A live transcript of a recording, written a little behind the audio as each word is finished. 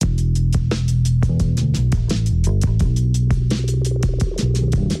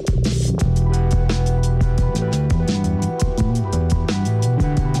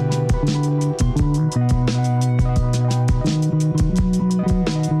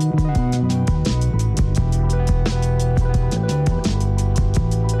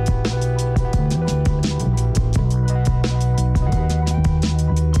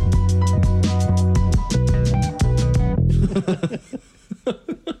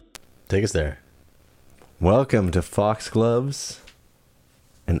Take us there. Welcome to Foxgloves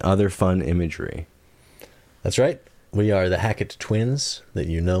and other fun imagery. That's right. We are the Hackett twins that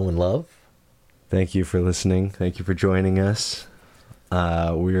you know and love. Thank you for listening. Thank you for joining us.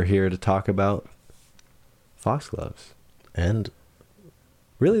 We are here to talk about Foxgloves. And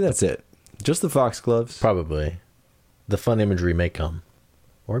really, that's it. Just the Foxgloves. probably the fun imagery may come,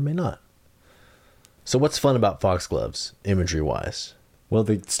 or it may not. So what's fun about Foxgloves, imagery-wise? Well,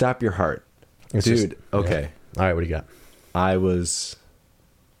 they stop your heart. It's Dude, just- okay. Yeah. All right, what do you got? I was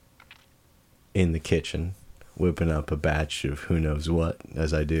in the kitchen whipping up a batch of who knows what,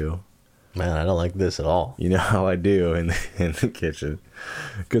 as I do. Man, I don't like this at all. You know how I do in the kitchen.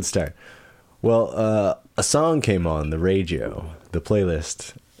 Good start. Well, a song came on the radio, the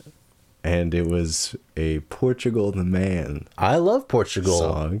playlist, and it was a Portugal the Man I love Portugal,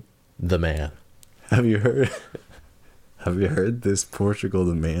 song. the man. Have you heard this Portugal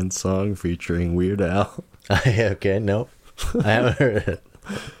the Man song featuring Weird Al? Okay, no. I haven't heard it.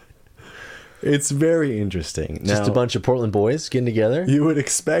 It's very interesting. Just a bunch of Portland boys getting together? You would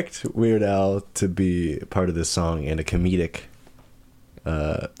expect Weird Al to be part of this song in a comedic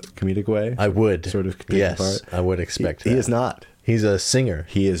way. I would. Sort of. Yes, part. I would expect that. He is not. He's a singer.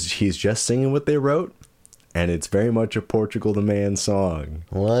 He's just singing what they wrote, and it's very much a Portugal the Man song.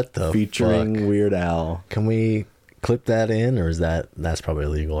 What the featuring fuck? Weird Al. Can we clip that in, or is that's probably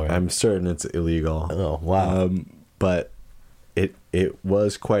illegal, right? I'm certain it's illegal. Oh, wow. But it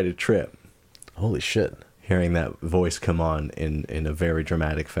was quite a trip Holy shit. hearing that voice come on in a very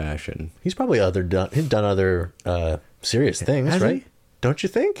dramatic fashion. He's probably done other serious things, Has right? he? Don't you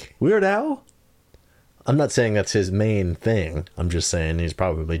think? Weird Al? I'm not saying that's his main thing. I'm just saying he's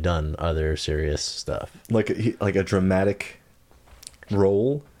probably done other serious stuff. Like a dramatic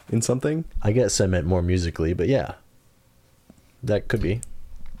role in something? I guess I meant more musically, but yeah. That could be.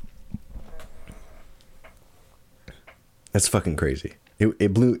 That's fucking crazy.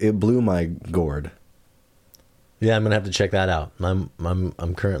 It blew my gourd. Yeah, I'm gonna have to check that out.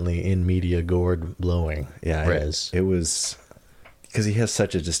 I'm currently in media gourd blowing. Yeah, res. it was because he has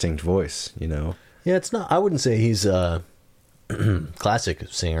such a distinct voice, you know. Yeah, it's not. I wouldn't say he's a classic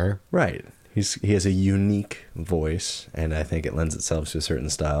singer. Right. He has a unique voice, and I think it lends itself to a certain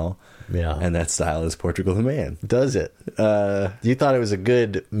style. Yeah, And that style is Portugal the Man. does it? You thought it was a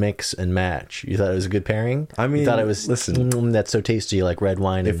good mix and match. You thought it was a good pairing. I mean, you thought it was. listen, that's so tasty, like red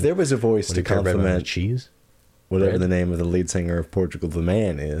wine. if and, there was a voice what to do you call red wine with complement cheese, whatever bread? the name of the lead singer of Portugal the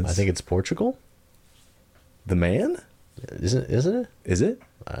Man is, I think it's Portugal. the Man? Isn't it? Is it? Isn't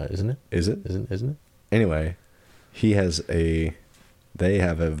it? Is it? Isn't it? Anyway, they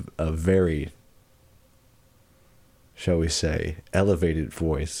have a very, shall we say, elevated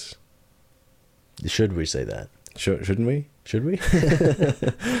voice. Should we say that? Shouldn't we? Should we?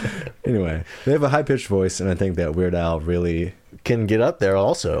 Anyway, they have a high-pitched voice, and I think that Weird Al really, Can get up there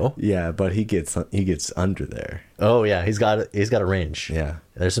also. yeah, but he gets under there. Oh yeah, he's got a range. Yeah,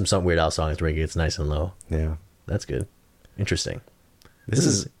 There's some Weird Al songs where he gets nice and low. yeah. That's good. Interesting. This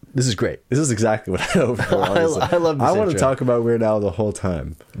is great. This is exactly what I hope for. Honestly. I love this I want to intro. talk about Weird Al the whole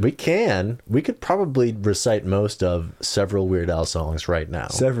time. We could probably recite most of several Weird Al songs right now.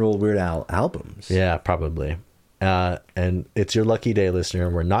 Several Weird Al albums. Yeah, probably. And it's your lucky day, listener,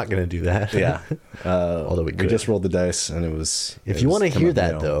 and we're not going to do that. Yeah. Although we could. just rolled the dice, and it was. If you want to hear come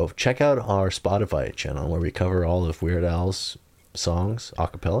that, up, though, check out our Spotify channel where we cover all of Weird Al's songs a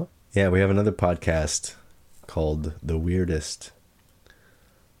cappella. Yeah, we have another podcast called The Weirdest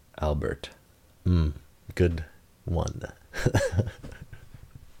Albert. Good one.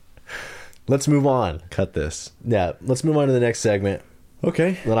 Let's move on. Cut this. Yeah, let's move on to the next segment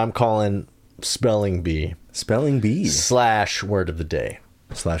Okay. that I'm calling Spelling Bee Spelling bee / Word of the Day.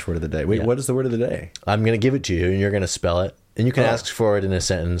 / word of the day. Wait, Yeah. what is the word of the day? I'm going to give it to you, and you're going to spell it. And you can Oh. ask for it in a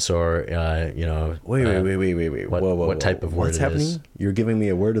sentence or, Wait. what type of word What's it happening? is. You're giving me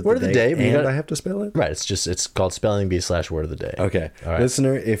a word of Word the of the day, day, but you and gotta- I have to spell it? Right, it's called Spelling Bee / Word of the Day. Okay. All right.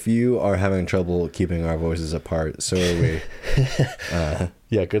 Listener, if you are having trouble keeping our voices apart, so are we.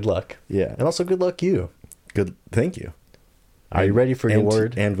 Yeah, good luck. Yeah. And also good luck you. Good. Thank you. Are you ready for your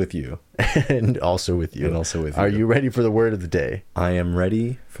word? And with you. And also with you. And also with Are you. you ready for the word of the day? I am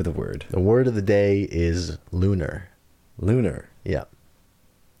ready for the word. The word of the day is Looner. Lunar. Yeah.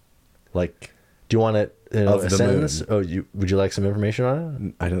 Like, Do you want it in Of a the sentence? moon. Oh, would you like some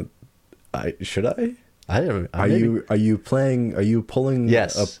information on should I? it? I don't. Are you pulling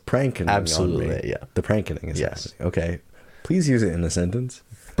Yes. a pranking Absolutely, on me? yeah. The pranking is Yes. happening. Okay. Please use it in a sentence.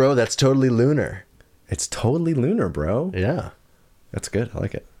 Bro, that's totally Looner. It's totally lunar, bro. Yeah. That's good. I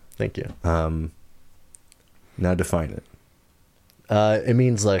like it. Thank you. Now define it. It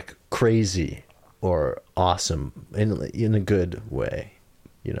means like crazy or awesome in a good way,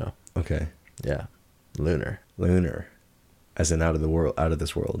 you know. Okay. Yeah. Lunar. As in out of the world, out of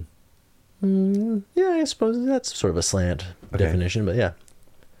this world. Yeah, I suppose that's sort of a slant definition, but yeah.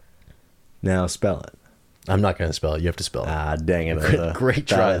 Now spell it. I'm not going to spell it. You have to spell it. Ah, dang it. Great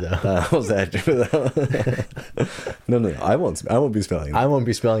try, though. Was that? No. I won't be spelling it. I won't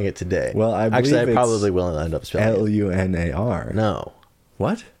be spelling it today. Well, I probably will end up spelling Lunar. it. No.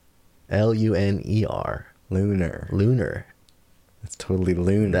 What? Luner. Lunar. That's totally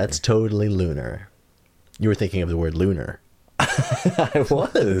lunar. That's totally lunar. You were thinking of the word lunar. I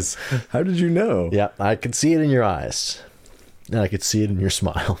was. How did you know? Yeah, I could see it in your eyes. And I could see it in your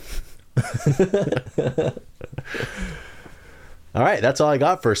smile. All right, that's all I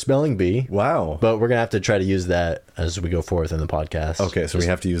got for spelling bee. Wow. But we're going to have to try to use that as we go forth in the podcast. Okay, so we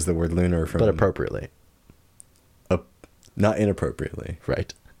have to use the word lunar but appropriately. Not inappropriately.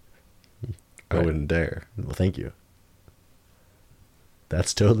 Right. I wouldn't dare. Well, thank you.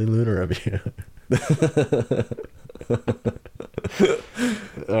 That's totally lunar of you.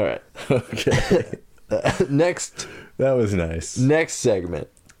 All right. Okay. Next. That was nice. Next segment.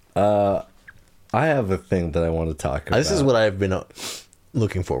 I have a thing that I want to talk about. This is what I've been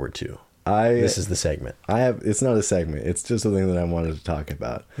looking forward to. This is the segment. It's not a segment. It's just a thing that I wanted to talk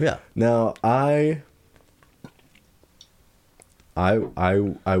about. Yeah. Now, I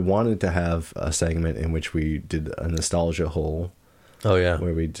wanted to have a segment in which we did a nostalgia hole. Oh yeah.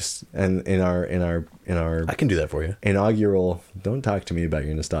 Where we just and in our I can do that for you. Inaugural. Don't talk to me about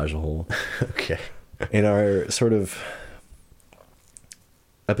your nostalgia hole. Okay. In our sort of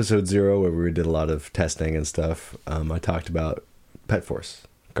episode 0, where we did a lot of testing and stuff, I talked about Pet Force,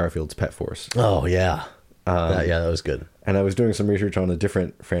 Garfield's Pet Force. Oh yeah. That was good. And I was doing some research on a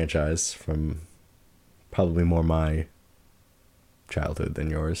different franchise from probably more my childhood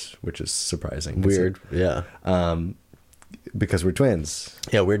than yours, which is surprising. Weird. Yeah. Because we're twins.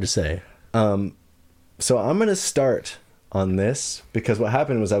 Yeah, weird to say. So I'm going to start on this because what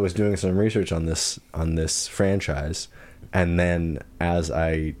happened was I was doing some research on this franchise, and then as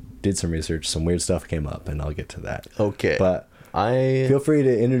I did some research, some weird stuff came up, and I'll get to that. Okay. But feel free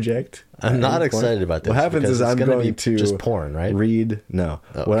to interject. I'm not excited about this. What happens is I'm going to just porn, right? I'm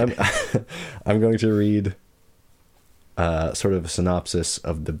going to read sort of a synopsis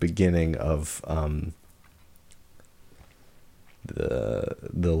of the beginning of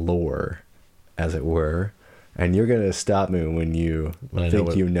the lore, as it were, and you're gonna stop me when you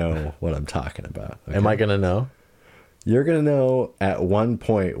know what I'm talking about. Okay? Am I gonna know? You're gonna know at one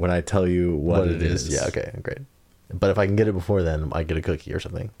point when I tell you what it is. Yeah, okay, great. But if I can get it before then, I get a cookie or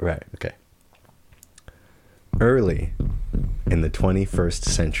something. Right. Okay. Early in the 21st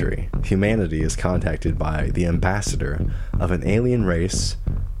century, humanity is contacted by the ambassador of an alien race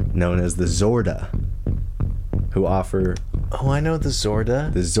known as the Zorda, who offer... Oh, I know the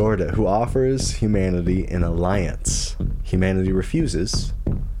Zorda. The Zorda, who offers humanity an alliance. Humanity refuses,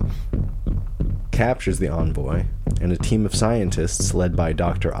 captures the envoy, and a team of scientists led by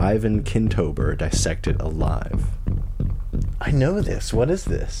Dr. Ivan Kintober dissect it alive. I know this. What is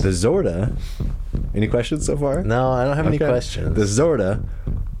this? The Zorda... Any questions so far? No, I don't have any questions. The Zorda,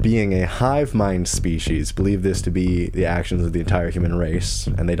 being a hive mind species, believe this to be the actions of the entire human race,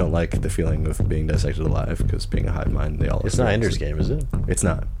 and they don't like the feeling of being dissected alive, because being a hive mind, they all... It's not Ender's Game, is it? It's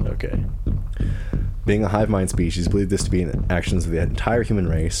not. Okay. Being a hive mind species, believe this to be actions of the entire human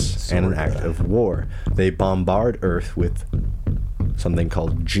race and an act of war. They bombard Earth with something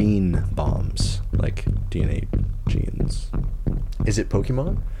called gene bombs, like DNA genes. Is it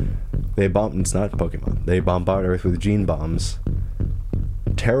Pokemon? It's not Pokemon. They bombard Earth with gene bombs,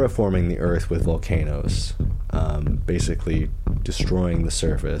 terraforming the Earth with volcanoes, basically destroying the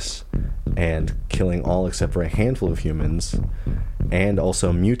surface and killing all except for a handful of humans, and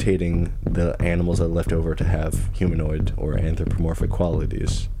also mutating the animals that are left over to have humanoid or anthropomorphic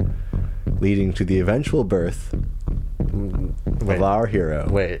qualities, leading to the eventual birth of our hero.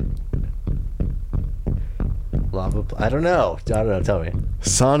 Wait. I don't know. Tell me.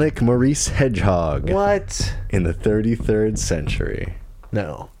 Sonic Maurice Hedgehog. What? In the 33rd century.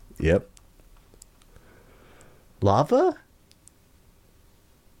 No. Yep. Lava?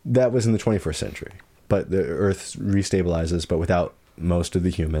 That was in the 21st century. But the Earth restabilizes, but without most of the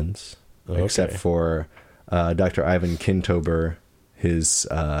humans. Okay. Except for Dr. Ivan Kintober. His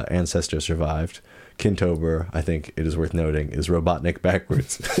ancestor survived. Kintober, I think it is worth noting, is Robotnik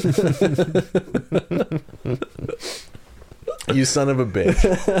backwards. You son of a bitch.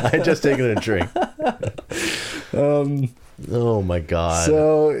 I had just taken a drink. Oh my god.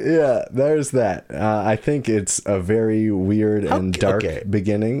 So yeah, there's that. I think it's a very weird and dark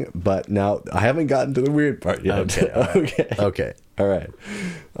beginning, but now I haven't gotten to the weird part yet. Okay. All right. Okay. All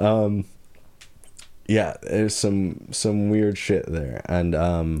right. Yeah, there's some weird shit there, and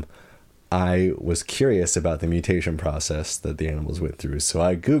I was curious about the mutation process that the animals went through, so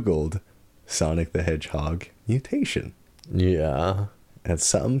I Googled Sonic the Hedgehog mutation. Yeah. And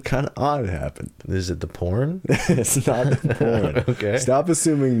something kind of odd happened. Is it the porn? It's not the porn. Okay. Stop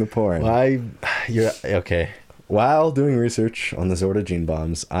assuming the porn. You're okay. While doing research on the Zorda gene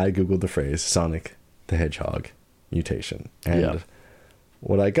bombs, I Googled the phrase Sonic the Hedgehog mutation. And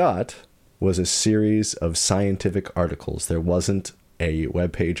what I got was a series of scientific articles. There wasn't a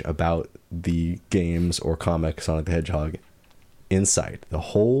webpage about the games or comic Sonic the Hedgehog in sight. The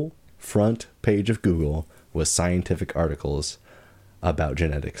whole front page of Google was scientific articles about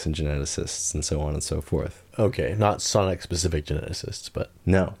genetics and geneticists and so on and so forth. Okay, not Sonic specific geneticists, but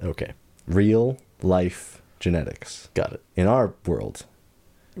no. Okay. Real life genetics. Got it. In our world.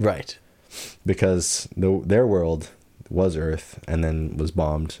 Right. Because their world was Earth and then was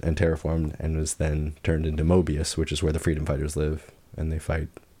bombed and terraformed and was then turned into Mobius, which is where the freedom fighters live, and they fight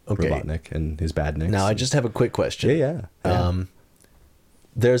Robotnik and his badniks. Now I just have a quick question. Yeah.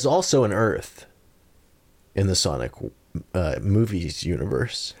 There's also an Earth in the Sonic movies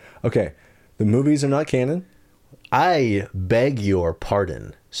universe. Okay, the movies are not canon. I beg your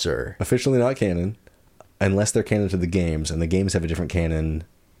pardon, sir. Officially not canon, unless they're canon to the games, and the games have a different canon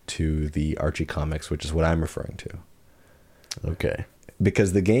to the Archie comics, which is what I'm referring to. Okay.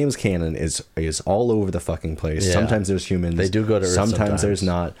 Because the game's canon is all over the fucking place. Yeah. Sometimes there's humans. They do go to Earth sometimes there's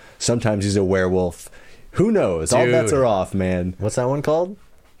not. Sometimes he's a werewolf. Who knows? Dude. All bets are off, man. What's that one called?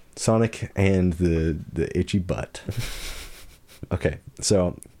 Sonic and the itchy butt. Okay,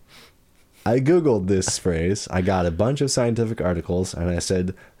 so I Googled this phrase. I got a bunch of scientific articles, and I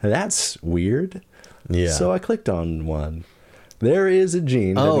said, that's weird. Yeah. So I clicked on one. There is a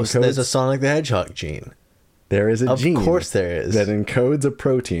gene. So there's a Sonic the Hedgehog gene. There is a gene. Of course there is. That encodes a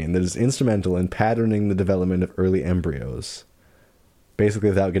protein that is instrumental in patterning the development of early embryos. Basically,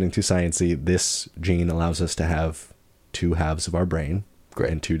 without getting too sciencey, this gene allows us to have two halves of our brain. Great.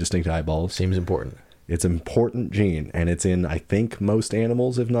 And two distinct eyeballs. Seems important. It's an important gene, and it's in, I think, most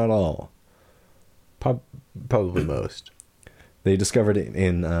animals, if not all. Probably most. They discovered it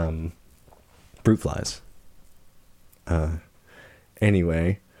in fruit flies.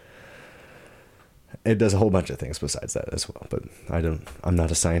 Anyway, it does a whole bunch of things besides that as well, but I'm not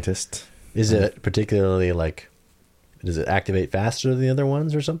a scientist. Is it particularly does it activate faster than the other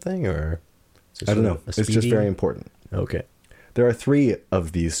ones or something, or? I don't know. It's just very important. Okay. There are 3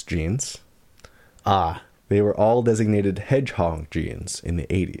 of these genes. They were all designated hedgehog genes in the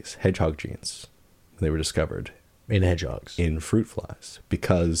 80s. Hedgehog genes. They were discovered. In hedgehogs. In fruit flies.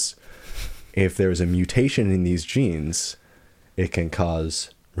 Because if there's a mutation in these genes, it can cause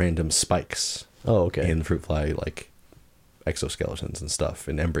random spikes. Oh, okay. In fruit fly, exoskeletons and stuff,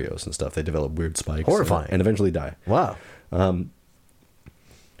 in embryos and stuff. They develop weird spikes. Horrifying. And eventually die. Wow.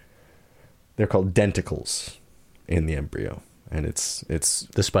 They're called denticles in the embryo. And it's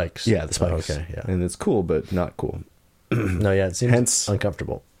the spikes. Yeah, the spikes. Oh, okay, yeah. And it's cool, but not cool. No, yeah, it seems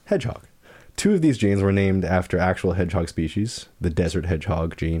uncomfortable. Hedgehog. 2 of these genes were named after actual hedgehog species, the desert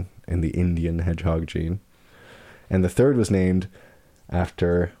hedgehog gene and the Indian hedgehog gene. And the third was named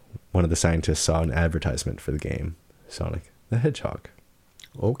after one of the scientists saw an advertisement for the game, Sonic the Hedgehog.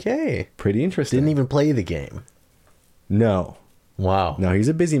 Okay. Pretty interesting. Didn't even play the game. No. Wow. No, he's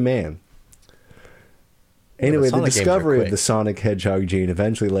a busy man. Anyway, the discovery of the Sonic Hedgehog gene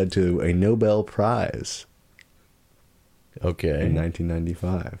eventually led to a Nobel Prize. Okay. In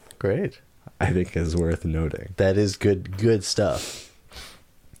 1995. Great. I think is worth noting. That is good stuff.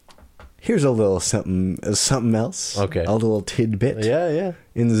 Here's a little something else. Okay. A little tidbit. Yeah.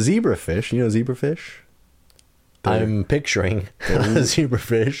 In zebrafish, you know zebrafish? I'm picturing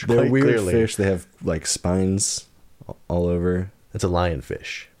zebrafish. They're weird clearly. Fish. They have spines all over. It's a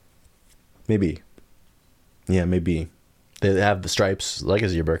lionfish. Maybe. Yeah, maybe. They have the stripes like a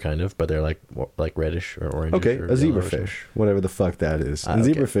zebra, kind of, but they're like reddish or orange. Okay, a zebrafish, whatever the fuck that is. In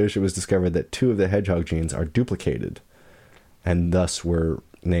zebrafish, it was discovered that 2 of the hedgehog genes are duplicated, and thus were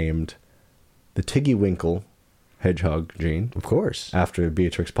named the Tiggy-Winkle hedgehog gene. Of course, after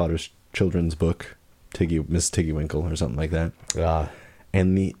Beatrix Potter's children's book, Miss Tiggy-Winkle, or something like that.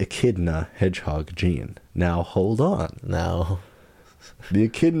 And the Echidna hedgehog gene. Now, hold on. The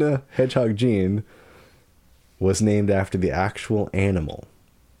Echidna hedgehog gene was named after the actual animal,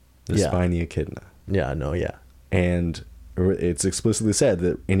 the spiny echidna. And it's explicitly said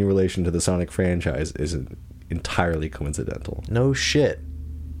that in relation to the Sonic franchise is an entirely coincidental. No shit.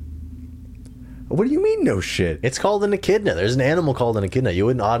 What do you mean, no shit? It's called an echidna. There's an animal called an echidna. You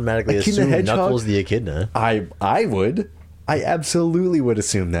wouldn't automatically Echidna assume hedgehog? Knuckles the echidna. I would. I absolutely would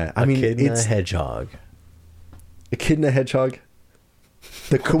assume that. I mean, Echidna it's hedgehog. echidna hedgehog.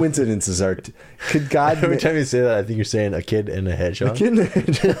 The coincidences are. Could God? Every time you say that, I think you're saying a kid and a hedgehog. Echidna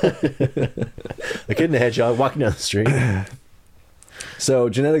hedgehog. A kid and a hedgehog walking down the street. So,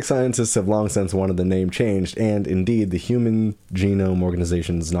 genetic scientists have long since wanted the name changed, and indeed, the Human Genome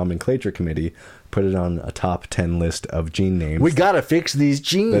Organization's Nomenclature Committee put it on a top 10 list of gene names. We gotta fix these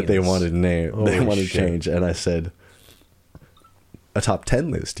genes that they wanted to name. They Holy wanted to shit. change, and I said, a top 10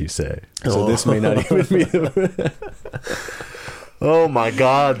 list, you say? So Oh. this may not even be. Oh my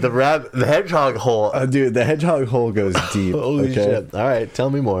god, the hedgehog hole. Dude, the hedgehog hole goes deep. Holy shit! All right, tell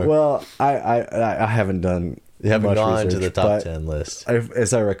me more. Well, I haven't done. You haven't much gone to research, the top but 10 list.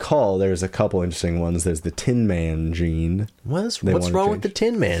 As I recall, there's a couple interesting ones. There's the Tin Man gene. What's They wrong wanna with the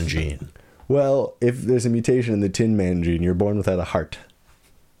change. Tin Man gene? Well, if there's a mutation in the Tin Man gene, you're born without a heart.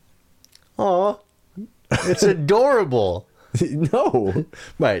 Aw, it's adorable. No.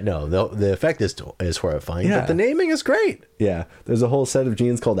 Right? No, the effect is horrifying, Yeah. but the naming is great. Yeah, there's a whole set of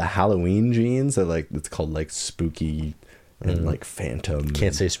genes called the Halloween genes. That it's called like spooky and like phantom.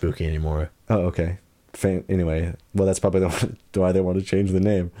 Can't say spooky anymore. Oh, okay. Anyway, well, that's probably why they want to change the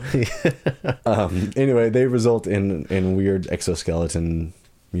name. Anyway, they result in weird exoskeleton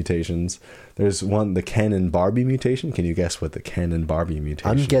mutations. There's one, the Ken and Barbie mutation. Can you guess what the Ken and Barbie mutation?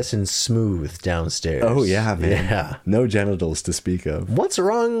 I'm guessing smooth downstairs. Oh yeah, man. Yeah. No genitals to speak of. What's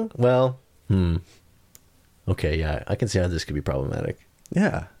wrong? Well, okay, yeah, I can see how this could be problematic.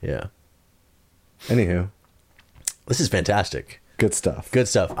 Yeah. Yeah. Anywho, This is fantastic. good stuff. Good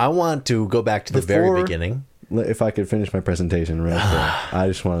stuff. I want to go back to the very beginning. If I could finish my presentation real quick, I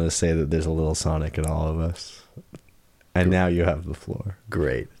just wanted to say that there's a little Sonic in all of us. And now you have the floor.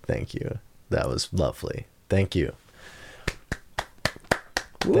 Great. Thank you. That was lovely. Thank you.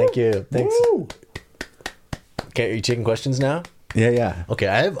 Thank you. Thanks. Woo! Okay, are you taking questions now? Yeah. Okay,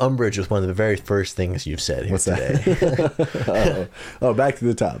 I have umbrage with one of the very first things you've said here What's today. that? oh, back to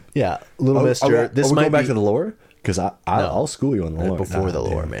the top. Yeah, little mister. Are This we might going back be to the lore? Because I'll school you on the lore. before the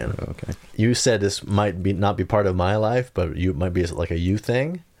lore, damn. man. Okay. You said this might be not be part of my life, but you might be like a you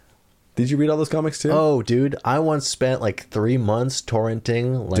thing. Did you read all those comics too? Oh, dude, I once spent like 3 months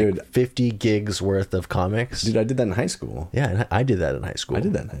torrenting like Dude. 50 gigs worth of comics. Dude, I did that in high school. Yeah, and I did that in high school. I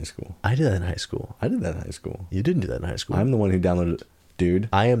did that in high school. I did that in high school. I did that in high school. You didn't do that in high school. I'm the one who downloaded. Dude,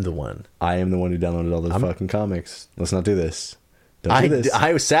 I am the one. I am the one who downloaded all those fucking comics. Let's not do this. Don't do this.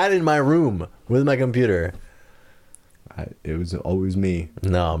 I sat in my room with my computer. It was always me.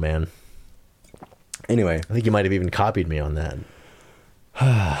 No, man. Anyway, I think you might have even copied me on that.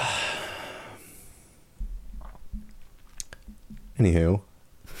 anywho,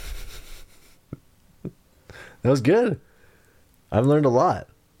 That was good. I've learned a lot.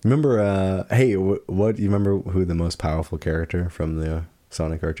 remember? Hey, what? You remember who the most powerful character from the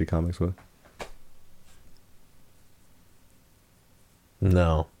Sonic Archie comics was?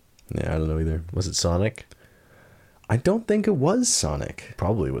 No. Yeah, I don't know either. Was it Sonic? I don't think it was Sonic.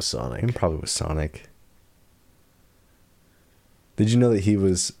 Probably was Sonic. It probably was Sonic. Did you know that he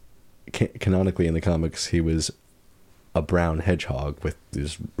was canonically in the comics? He was a brown hedgehog with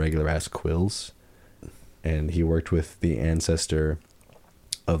these regular ass quills, and he worked with the ancestor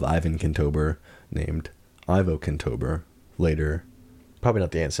of Ivan Kentober named Ivo Kentober. Later, Probably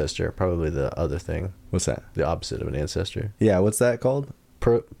not the ancestor. Probably the other thing. what's that? The opposite of an ancestor. Yeah, what's that called?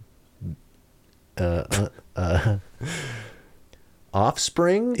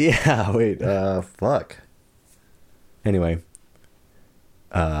 Offspring? Yeah, wait, fuck. Anyway,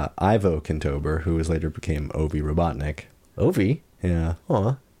 Ivo Kentober, who was later became Ovi Robotnik. Ovi? Yeah.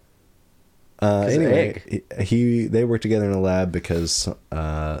 Aw. Anyway, they worked together in a lab because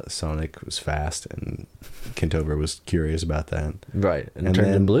Sonic was fast and Kentober was curious about that. Right. And And turned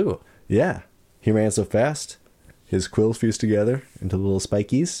then- in blue. Yeah, he ran so fast, his quills fused together into little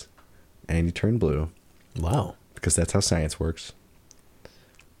spikies, and he turned blue Wow. because that's how science works.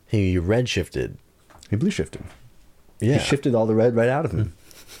 He redshifted. He blue shifted. Yeah. He shifted all the red right out of him.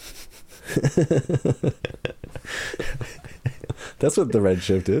 That's what the red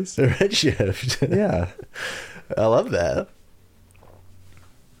shift is. The redshift. Yeah. I love that.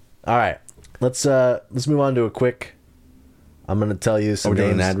 All right. Let's move on to a quick. I'm going to tell you some We're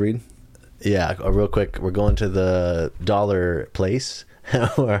doing an names. ad read. Yeah, real quick. We're going to the dollar place.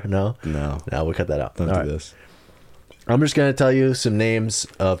 Or no? No, No, we'll cut that out. don't All do right. this. I'm just going to tell you some names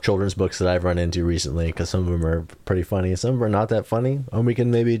of children's books that I've run into recently, because some of them are pretty funny. Some of them are not that funny. Or we can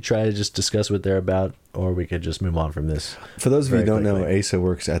maybe try to just discuss what they're about, or we could just move on from this. For those of you who don't know, Asa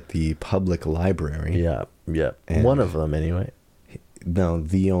works at the public library. Yeah. And one of them, anyway. No,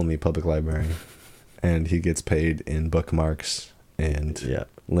 the only public library. And he gets paid in bookmarks and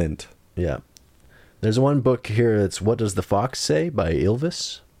lint. Yeah. There's one book here that's What Does the Fox Say by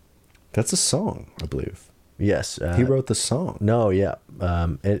Ylvis. That's a song, I believe. Yes. He wrote the song. No, yeah.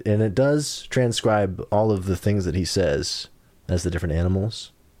 And it does transcribe all of the things that he says as the different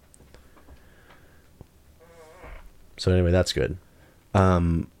animals. So anyway, that's good.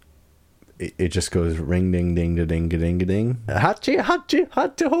 It just goes ring ding ding da ding da ding da ding. Hachi hachi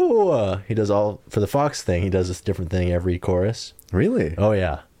hachi. He does all for the fox thing. He does this different thing every chorus. Really? Oh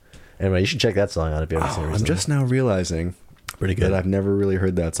yeah. Anyway, you should check that song out if you haven't seen it recently. I'm just now realizing pretty good that I've never really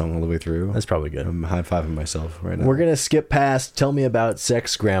heard that song all the way through. That's probably good. I'm high-fiving myself right now. We're gonna skip past Tell Me About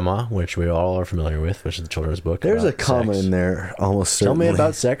Sex Grandma, which we all are familiar with, which is the children's book. There's a comma in there, almost certainly. Tell Me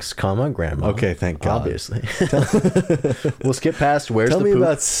About Sex, comma, Grandma. Okay, thank God. Obviously. We'll skip past Where's the Poop. Tell me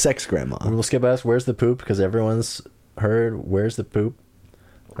about Sex Grandma. We'll skip past Where's the Poop, because everyone's heard Where's the Poop.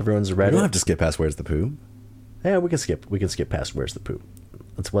 Everyone's read it. You don't have to skip past Where's the Poop. Yeah, we can skip past Where's the Poop.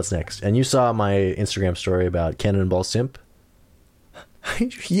 That's what's next. And you saw my Instagram story about Cannonball Simp.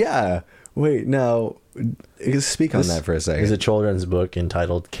 Yeah. Wait, now, speak on that for a second. It's a children's book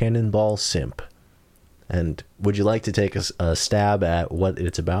entitled Cannonball Simp. And would you like to take a stab at what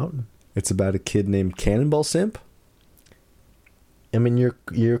it's about? It's about a kid named Cannonball Simp? I mean,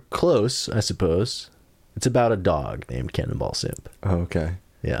 you're close, I suppose. It's about a dog named Cannonball Simp. Oh, okay.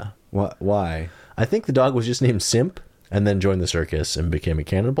 Yeah. Why? I think the dog was just named Simp and then joined the circus and became a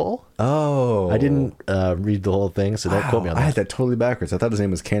cannonball. Oh. I didn't read the whole thing, so don't quote me on that. I had that totally backwards. I thought his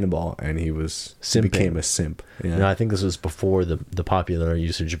name was Cannonball, and he became a simp. Yeah. No, I think this was before the popular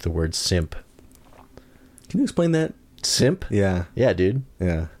usage of the word simp. Can you explain that? Simp? Yeah. Yeah, dude.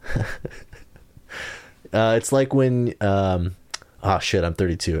 Yeah. It's like when... oh, shit, I'm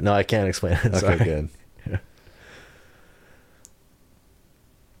 32. No, I can't explain it. Sorry. Okay, good.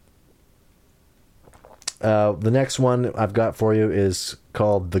 The next one I've got for you is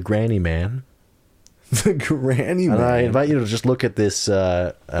called The Grannyman. The Grannyman. And I invite you to just look at this.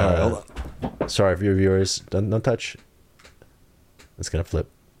 All right, hold on. Sorry for your viewers. Don't touch. It's going to flip.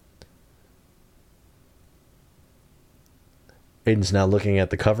 Aiden's now looking at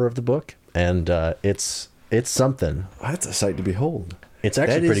the cover of the book, and it's something. That's a sight to behold. It's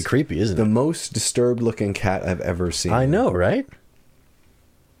actually pretty creepy, isn't it? The most disturbed looking cat I've ever seen. I know, right?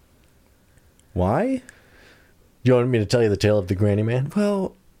 Why? Do you want me to tell you the tale of the Grannyman?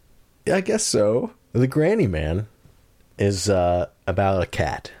 Well, I guess so. The Grannyman is about a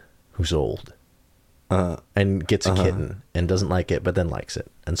cat who's old and gets a kitten and doesn't like it, but then likes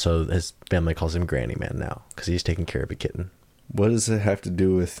it. And so his family calls him Grannyman now because he's taking care of a kitten. What does it have to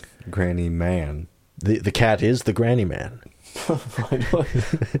do with Granny Man? The cat is the Grannyman.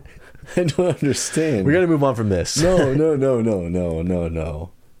 I don't understand. We got to move on from this. No.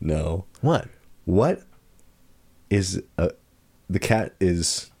 What? What is the cat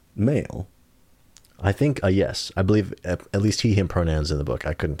is male? I think yes. I believe at least he him pronouns in the book.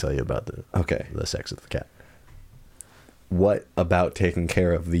 I couldn't tell you about the sex of the cat. What about taking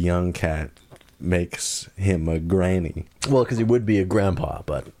care of the young cat makes him a granny? Well, because he would be a grandpa,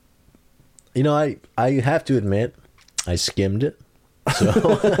 but you know, I have to admit, I skimmed it. So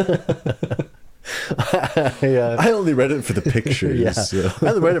I only read it for the pictures. Yeah. So. I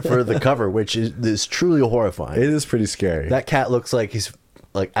only read it for the cover, which is truly horrifying. It is pretty scary. That cat looks like he's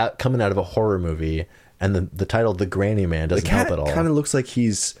like coming out of a horror movie, and the title "The Grannyman" doesn't help at all. The cat kind of looks like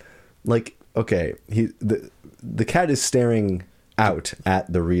he's like the cat is staring out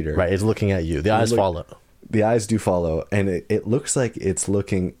at the reader. Right, it's looking at you. The eyes follow. The eyes do follow, and it looks like it's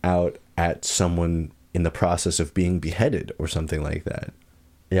looking out at someone in the process of being beheaded or something like that.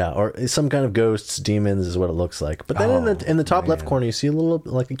 Yeah, or some kind of ghosts, demons is what it looks like. But then in the top left corner, you see a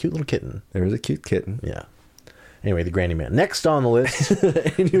cute little kitten. There is a cute kitten. Yeah. Anyway, the Grannyman. Next on the list.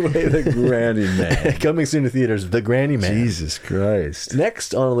 Anyway, the Grannyman. Coming soon to theaters, the Grannyman. Jesus Christ.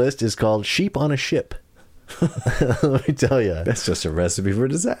 Next on the list is called Sheep on a Ship. Let me tell you. That's just a recipe for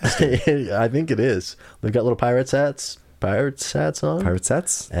disaster. I think it is. They've got little pirates hats on. Pirates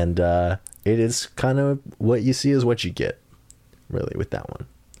hats? And it is kind of what you see is what you get, really, with that one.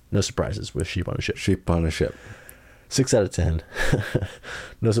 No surprises with Sheep on a Ship. Sheep on a Ship. 6 out of 10.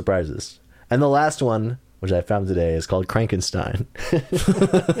 No surprises. And the last one, which I found today, is called Crankenstein.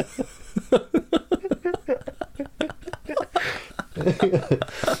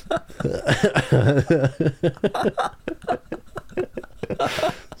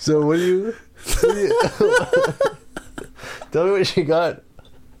 So what do you tell me what you got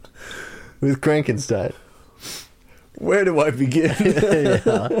with Crankenstein? Where do I begin?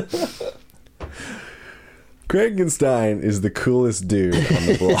 Yeah. Crankenstein is the coolest dude on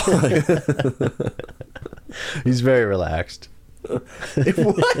the block. He's very relaxed.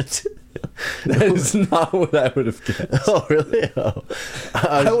 What? That is not what I would have guessed. Oh, really? Oh.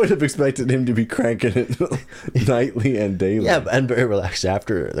 I would have expected him to be cranking it nightly and daily. Yeah, and very relaxed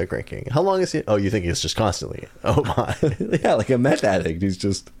after the cranking. How long is he? Oh, you think it's just constantly? Oh, my. Yeah, like a meth addict. He's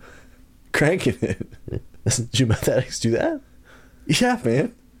just cranking it. Do meth addicts do that? Yeah,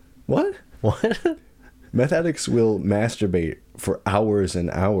 man. What? What? Meth addicts will masturbate for hours and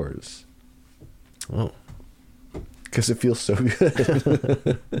hours. Oh. Because it feels so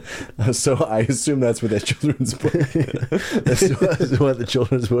good. So I assume that's what that children's book That's what the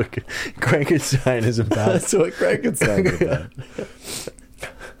children's book Crankenstein is about. That's what Crankenstein is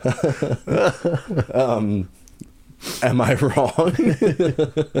about. Am I wrong?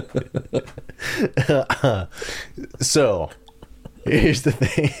 So, here's the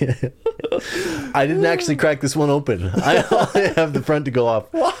thing. I didn't actually crack this one open. I only have the front to go off.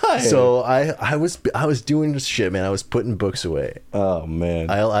 Why? So I was doing this shit, man. I was putting books away. Oh, man.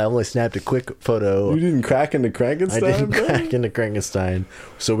 I only snapped a quick photo. You didn't crack into Crankenstein? I didn't bro? crack into Crankenstein.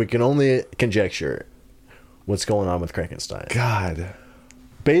 So we can only conjecture what's going on with Crankenstein. God.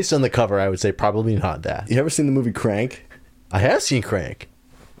 Based on the cover, I would say probably not that. You ever seen the movie Crank? I have seen Crank.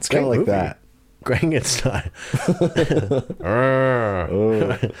 It's kind of like movie. that. Crankenstein.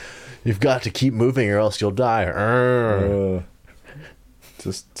 Oh. You've got to keep moving or else you'll die.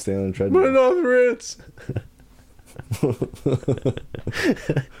 Just stay on the treadmill. Put on the Ritz.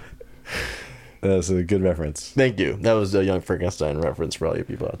 That's a good reference. Thank you. That was a Young Frankenstein reference for all you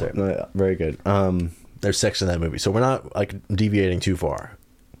people out there. No, very good. There's sex in that movie, so we're not like deviating too far.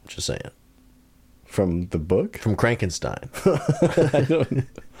 Just saying. From the book? From Crankenstein. I don't...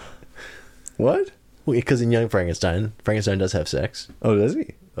 What? Well, because in Young Frankenstein does have sex. Oh, does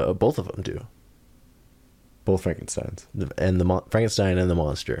he? Both of them do. Both Frankensteins. And the Frankenstein and the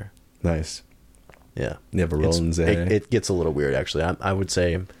monster. Nice. Yeah. Never rolls it gets a little weird, actually. I would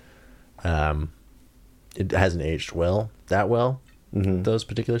say it hasn't aged that well, those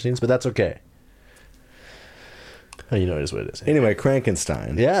particular scenes, but that's okay. You know it is what it is. Anyway,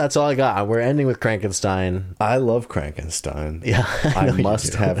 Crankenstein. Yeah, that's all I got. We're ending with Crankenstein. I love Crankenstein. Yeah, I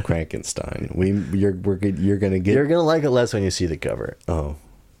must have Crankenstein. You're gonna get. You're gonna like it less when you see the cover. Oh,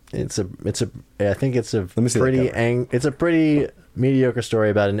 I think it's a Let me see the cover. it's a pretty mediocre story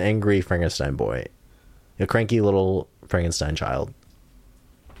about an angry Frankenstein boy, a cranky little Frankenstein child.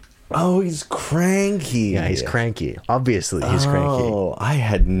 Oh, he's cranky. Yeah, he's cranky. Obviously, he's cranky. Oh, I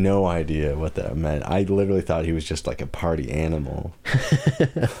had no idea what that meant. I literally thought he was just like a party animal.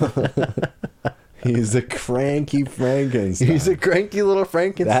 He's a cranky Frankenstein. He's a cranky little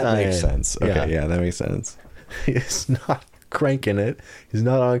Frankenstein. That makes sense. Okay, yeah, that makes sense. He's not cranking it. He's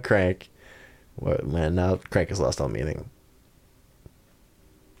not on crank. What, man, now crank has lost all meaning.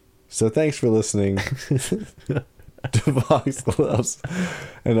 So thanks for listening to Foxgloves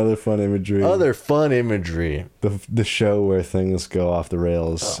and other fun imagery. The show where things go off the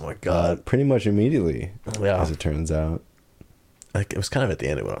rails. Oh my god! Pretty much immediately. Yeah, as it turns out. Like, it was kind of at the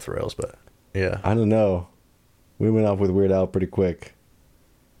end it went off the rails, but yeah. I don't know. We went off with Weird Al pretty quick.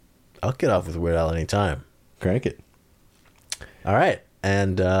 I'll get off with Weird Al anytime. Crank it. All right,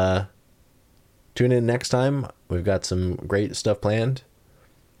 and tune in next time. We've got some great stuff planned.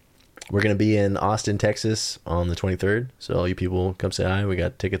 We're going to be in Austin, Texas on the 23rd. So all you people come say hi. We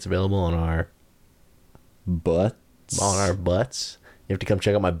got tickets available on our butts. You have to come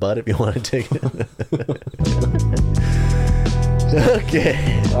check out my butt if you want a ticket.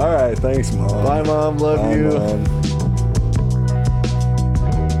 Okay. All right. Thanks, Mom. Bye, Mom. Love Bye, you. Mom.